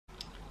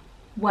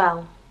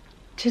Well,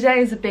 today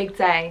is a big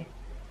day.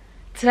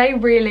 Today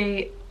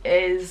really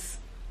is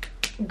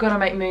gonna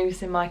make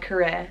moves in my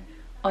career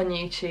on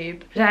YouTube.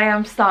 Today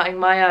I'm starting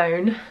my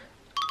own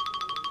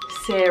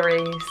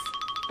series.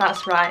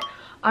 That's right.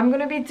 I'm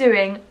gonna be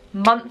doing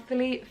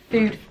monthly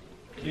food.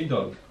 You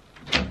dog.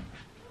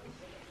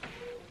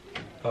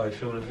 Oh, you're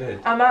filming a vid?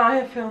 Am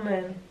I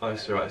filming? Oh,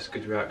 it's alright, it's a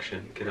good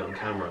reaction. Get it on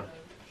camera.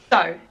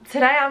 So,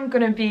 today I'm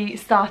going to be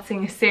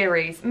starting a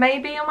series,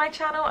 maybe on my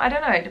channel, I don't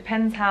know, it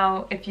depends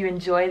if you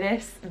enjoy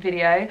this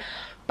video,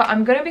 but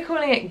I'm going to be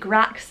calling it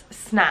Gracks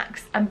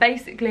Snacks, and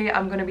basically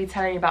I'm going to be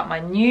telling you about my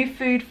new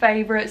food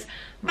favourites,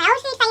 my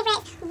old food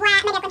favourites,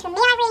 where maybe I've gone to a meal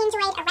I really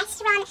enjoyed, a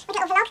restaurant, a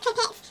little vlog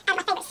clippets, and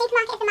my favourite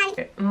supermarket of the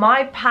month.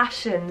 My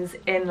passions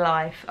in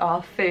life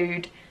are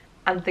food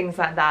and things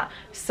like that,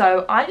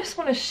 so I just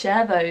want to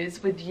share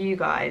those with you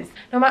guys.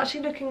 Now, I'm actually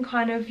looking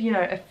kind of, you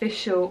know,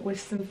 official with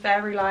some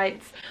fairy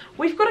lights.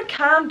 We've got a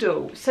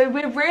candle, so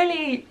we're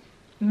really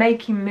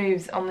making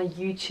moves on the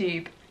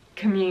YouTube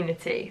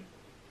community.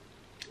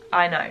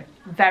 I know,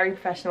 very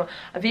professional.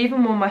 I've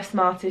even worn my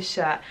smartest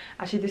shirt.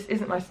 Actually, this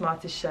isn't my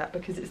smartest shirt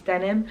because it's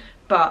denim,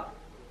 but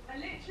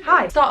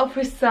hi. Start off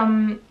with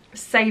some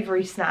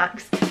savoury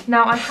snacks.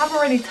 Now, I have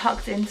already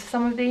tucked into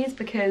some of these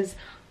because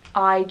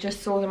I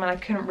just saw them and I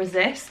couldn't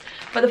resist.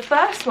 But the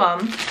first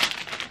one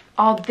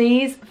are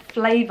these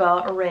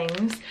flavour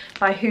rings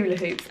by Hula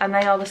Hoops, and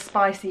they are the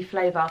spicy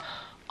flavour.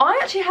 I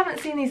actually haven't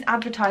seen these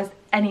advertised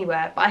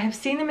anywhere, but I have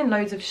seen them in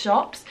loads of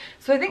shops.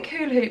 So I think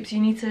Hula Hoops, you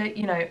need to,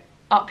 you know,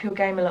 up your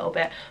game a little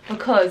bit,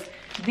 because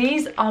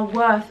these are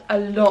worth a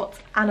lot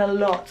and a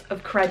lot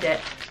of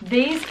credit.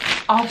 These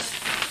are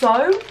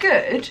so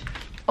good.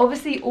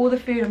 Obviously, all the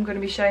food I'm going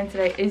to be showing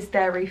today is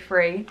dairy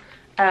free.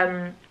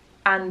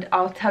 And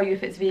I'll tell you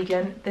if it's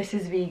vegan. This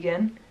is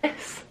vegan.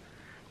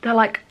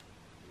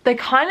 They're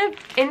kind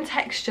of, in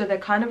texture, they're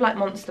kind of like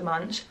Monster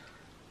Munch.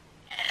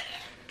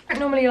 I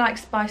don't normally like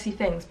spicy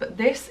things, but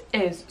this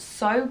is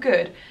so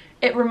good.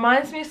 It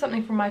reminds me of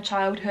something from my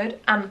childhood,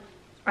 and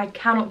I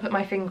cannot put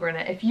my finger in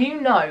it. If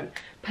you know,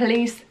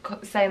 please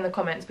say in the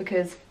comments,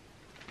 because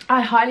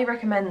I highly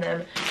recommend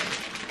them.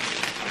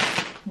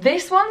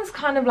 This one's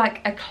kind of like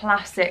a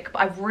classic,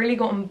 but I've really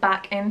gotten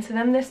back into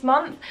them this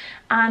month,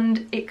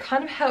 and it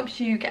kind of helps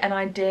you get an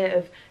idea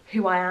of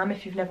who I am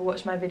if you've never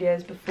watched my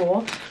videos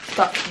before.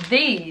 But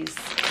these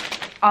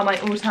are my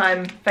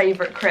all-time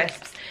favourite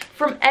crisps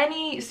from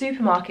any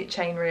supermarket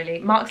chain, really.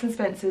 Marks and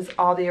Spencer's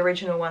are the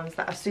original ones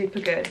that are super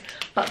good,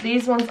 but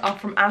these ones are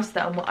from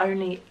Asda and were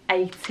only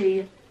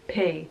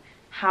 80p.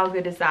 How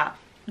good is that?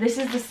 This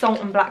is the salt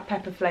and black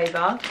pepper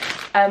flavour.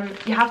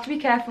 You have to be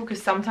careful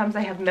because sometimes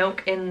they have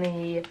milk in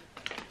the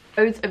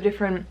loads of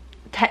different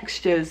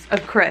textures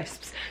of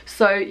crisps.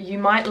 So you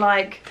might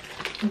like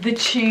the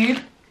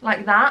tube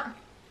like that.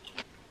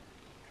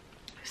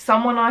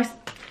 Someone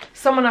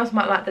else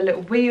might like the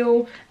little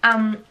wheel.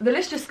 The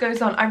list just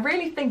goes on. I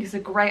really think it's a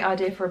great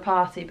idea for a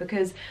party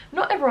because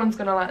not everyone's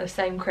gonna like the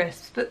same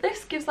crisps, but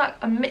this gives like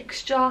a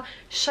mixture,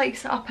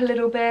 shakes it up a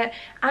little bit,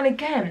 and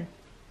again,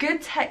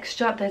 good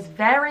texture. There's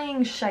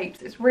varying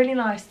shapes. It's really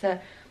nice to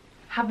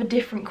have a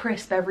different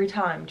crisp every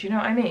time. Do you know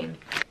what I mean?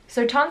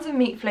 So tons of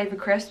meat flavour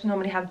crisps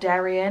normally have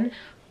dairy in,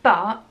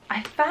 but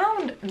I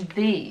found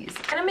these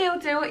in a meal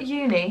deal at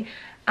uni,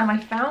 and I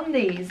found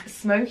these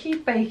smoky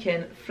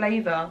bacon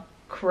flavour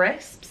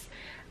crisps,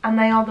 and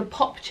they are the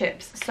pop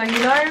chips. So you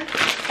know,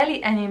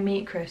 barely any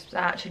meat crisps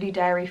are actually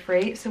dairy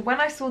free. So when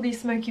I saw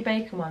these smoky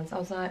bacon ones, I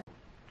was like,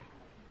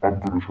 I'm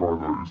gonna try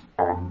those.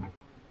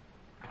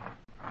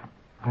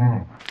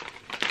 And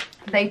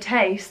they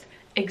taste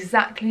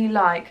exactly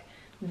like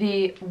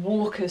the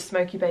Walker's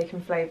smoky bacon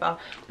flavour,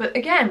 but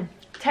again,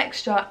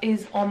 texture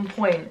is on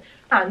point,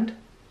 and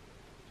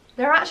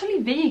they're actually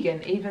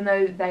vegan even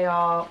though they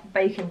are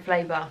bacon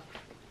flavour.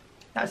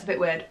 That's a bit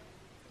weird.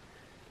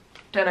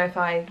 Don't know if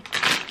I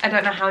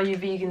don't know how you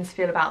vegans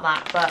feel about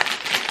that, but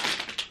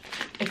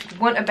if you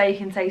want a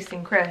bacon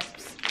tasting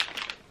crisps,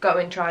 go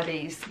and try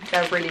these.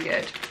 They're really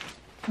good.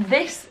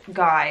 This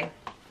guy,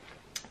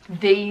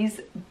 these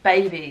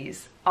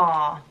babies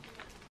are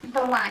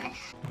The one.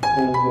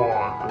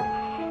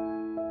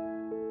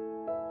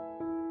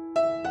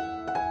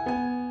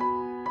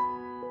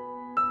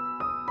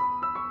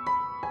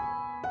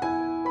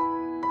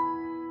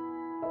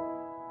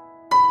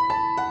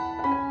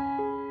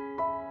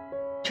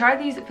 Tried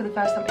these for the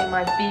first time in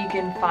my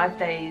vegan 5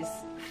 days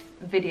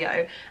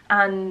video,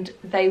 and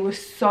they were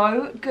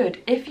so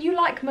good. If you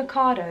like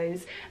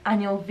Mikados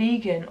and you're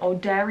vegan or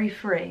dairy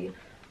free,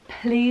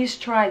 please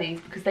try these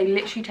because they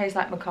literally taste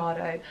like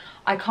Mikado.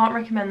 I can't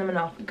recommend them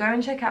enough. Go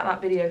and check out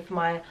that video for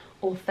my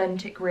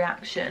authentic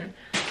reaction.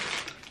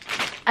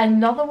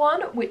 Another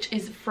one, which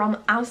is from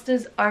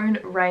Asda's own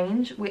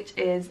range, which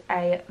is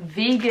a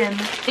vegan,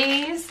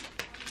 these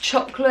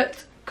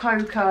chocolate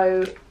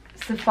cocoa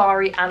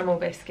safari animal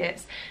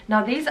biscuits.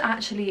 Now these are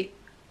actually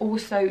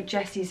also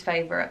Jesse's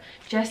favourite.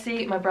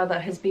 Jesse, my brother,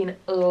 has been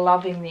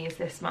loving these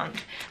this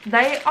month.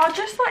 They are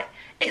just like,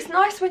 it's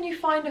nice when you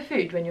find a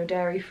food when you're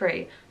dairy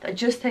free that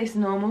just tastes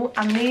normal,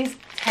 and these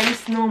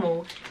taste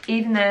normal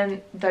even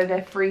though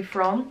they're free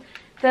from.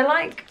 They're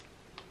like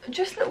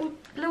just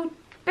little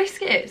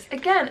biscuits.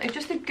 Again,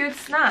 just a good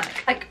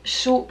snack. Like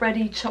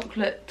shortbready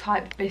chocolate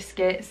type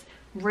biscuits.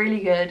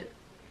 Really good.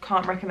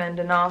 Can't recommend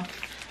enough.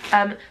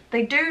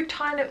 They do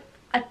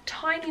a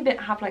tiny bit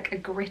have like a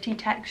gritty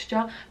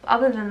texture, but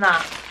other than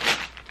that,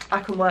 I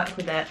can work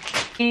with it.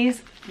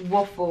 These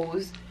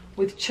waffles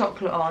with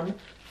chocolate on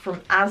from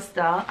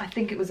Asda, I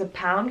think it was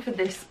 £1 for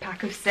this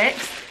pack of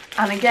 6.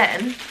 And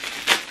again,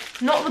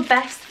 not the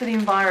best for the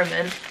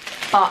environment,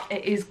 but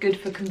it is good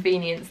for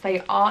convenience.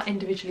 They are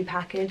individually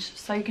packaged,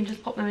 so you can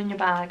just pop them in your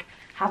bag,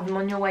 have them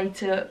on your way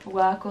to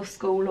work or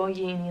school or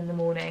uni in the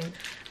morning,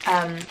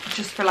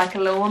 just for like a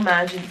little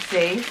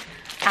emergency.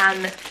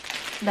 And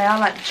they are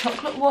like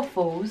chocolate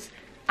waffles,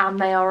 and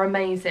they are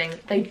amazing.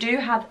 They do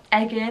have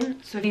egg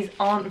in, so these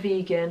aren't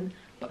vegan,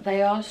 but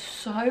they are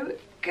so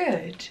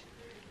good.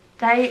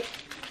 They,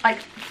 like,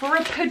 for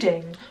a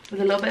pudding with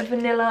a little bit of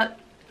vanilla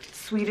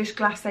Swedish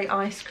glacé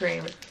ice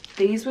cream,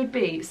 these would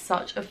be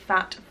such a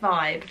fat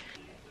vibe.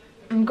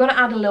 I'm gonna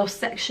add a little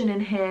section in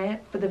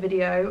here for the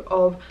video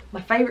of my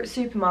favourite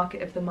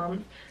supermarket of the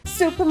month.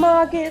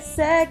 Supermarket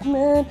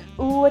segment,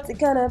 ooh, what's it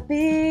gonna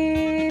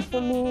be for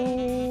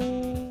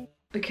me?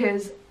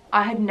 Because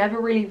I had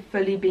never really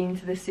fully been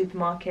to this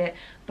supermarket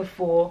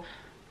before,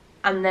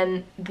 and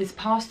then this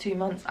past 2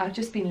 months I've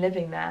just been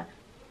living there.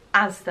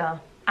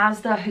 Asda.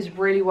 Asda has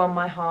really won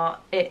my heart.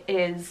 It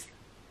is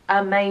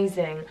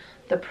amazing.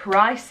 The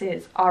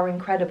prices are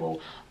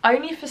incredible.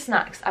 Only for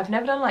snacks. I've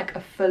never done like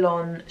a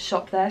full-on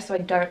shop there, so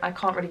I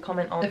can't really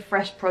comment on the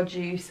fresh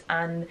produce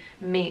and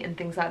meat and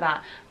things like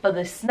that. But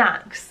the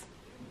snacks,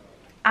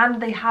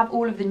 and they have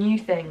all of the new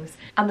things.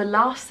 And the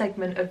last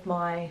segment of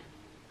my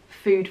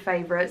food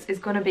favourites is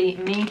going to be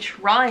me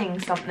trying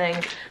something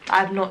that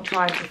I've not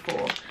tried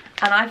before.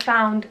 And I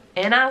found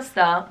in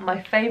Asda,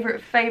 my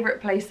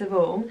favourite place of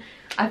all,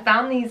 I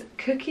found these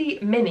cookie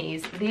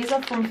minis. These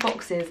are from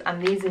Fox's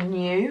and these are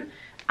new,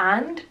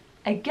 and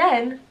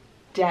again,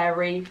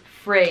 dairy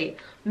free.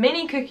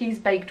 Mini cookies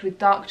baked with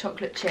dark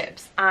chocolate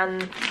chips,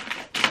 and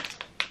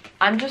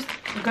I'm just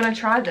gonna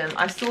try them.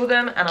 I saw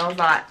them and I was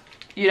like,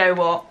 you know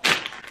what,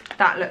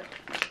 that look,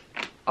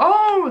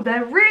 oh,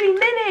 they're really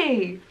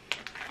mini.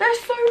 They're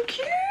so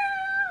cute.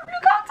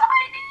 Look how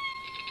tiny.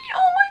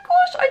 Oh my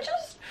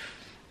gosh,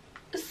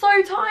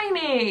 so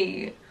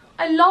tiny.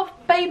 I love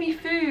baby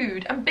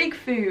food and big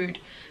food.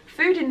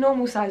 Food in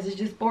normal size is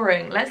just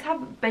boring. Let's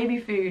have baby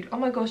food. Oh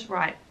my gosh,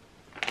 right.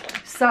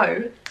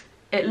 So,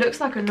 it looks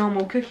like a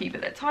normal cookie,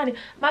 but they're tiny.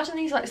 Imagine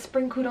these like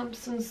sprinkled on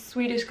some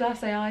Swedish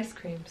glacé ice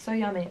cream. So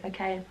yummy.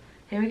 Okay,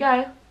 here we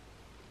go.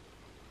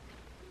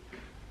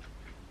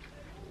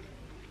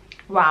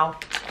 Wow.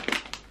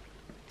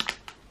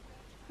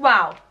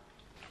 Wow.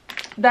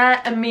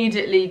 They're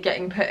immediately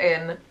getting put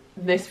in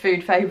this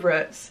food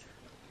favourites.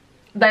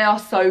 They are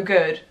so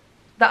good.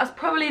 That's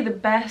probably the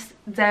best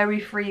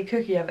dairy-free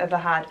cookie I've ever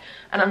had,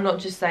 and I'm not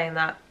just saying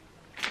that.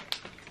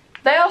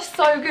 They are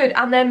so good,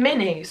 and they're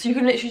mini, so you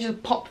can literally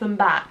just pop them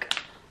back.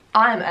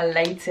 I am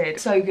elated.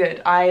 So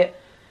good.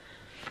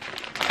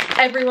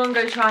 Everyone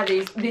go try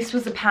these. This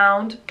was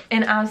 £1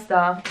 in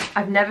Asda.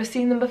 I've never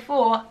seen them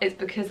before. It's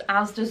because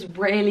Asda's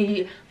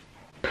really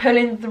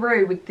pulling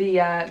through with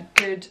the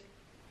good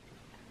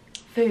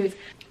food.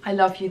 I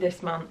love you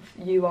this month.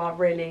 You are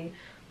really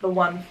the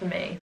one for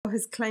me.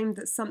 Has claimed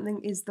that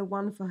something is the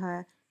one for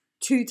her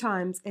 2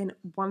 times in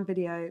one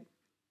video.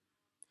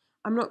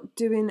 I'm not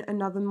doing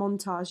another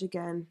montage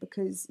again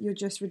because you're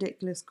just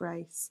ridiculous,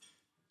 Grace.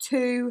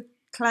 2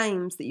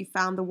 claims that you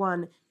found the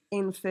one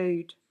in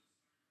food.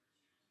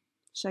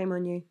 Shame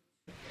on you.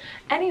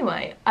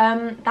 Anyway,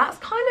 that's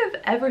kind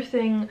of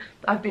everything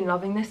I've been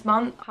loving this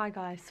month. Hi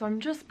guys, so I'm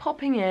just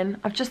popping in.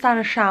 I've just had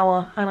a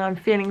shower and I'm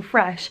feeling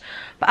fresh.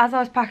 But as I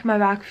was packing my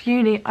bag for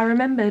uni, I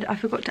remembered I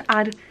forgot to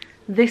add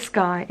this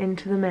guy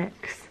into the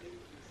mix.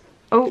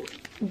 Oh,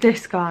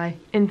 this guy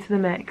into the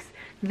mix.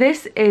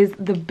 This is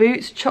the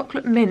Boots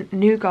Chocolate Mint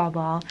Nougat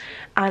Bar,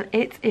 and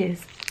it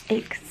is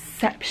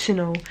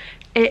exceptional.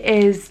 It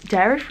is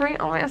dairy free,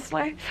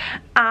 obviously,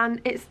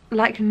 and it's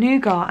like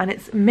nougat and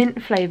it's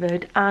mint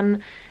flavoured,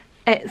 and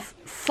it's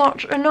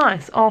such a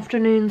nice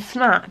afternoon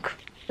snack.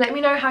 Let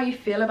me know how you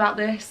feel about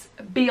this.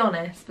 Be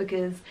honest,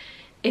 because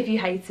if you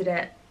hated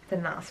it,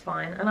 then that's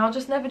fine, and I'll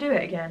just never do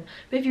it again.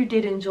 But if you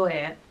did enjoy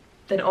it,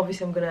 then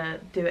obviously I'm gonna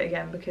do it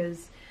again,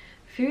 because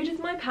food is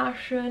my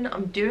passion.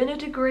 I'm doing a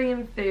degree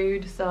in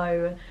food,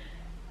 so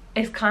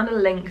it's kind of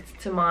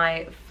linked to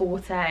my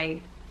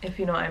forte, if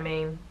you know what I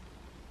mean.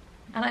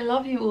 And I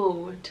love you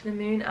all to the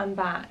moon and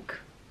back.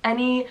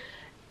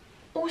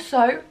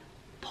 Also,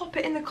 pop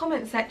it in the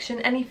comment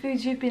section, any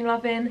foods you've been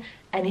loving,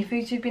 any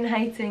foods you've been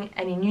hating,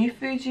 any new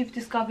foods you've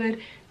discovered,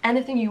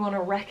 anything you want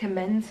to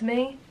recommend to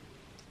me,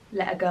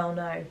 let a girl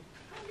know.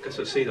 Guess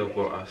what Sea Dog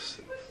brought us?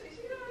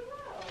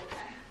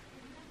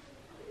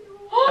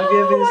 Okay.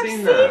 Have you ever I've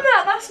seen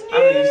that? That's new.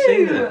 Haven't you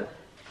seen it?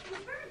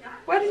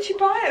 Where did you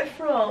buy it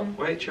from?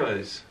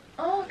 Waitrose.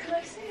 Oh, can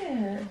I see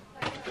it?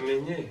 I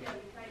mean, you.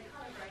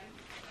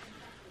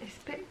 It's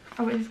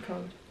oh, it is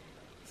called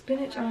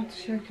spinach,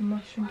 artichoke and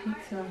mushroom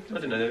pizza. I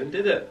didn't know they even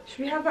did it. Should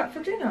we have that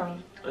for dinner?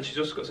 And she's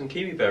also got some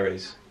kiwi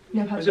berries.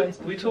 No, I've had Was those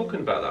it, were we before. talking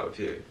about that with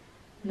you?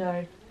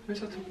 No. Who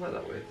was I talking about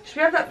that with? Should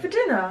we have that for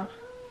dinner?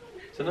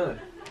 I don't know.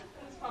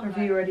 Or have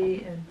you already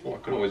eaten? Well, I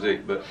can always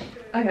eat, but...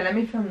 Okay, let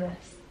me film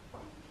this.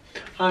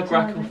 Hi,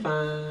 Grackle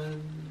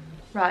fan.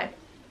 Right.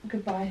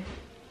 Goodbye.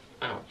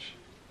 Ouch.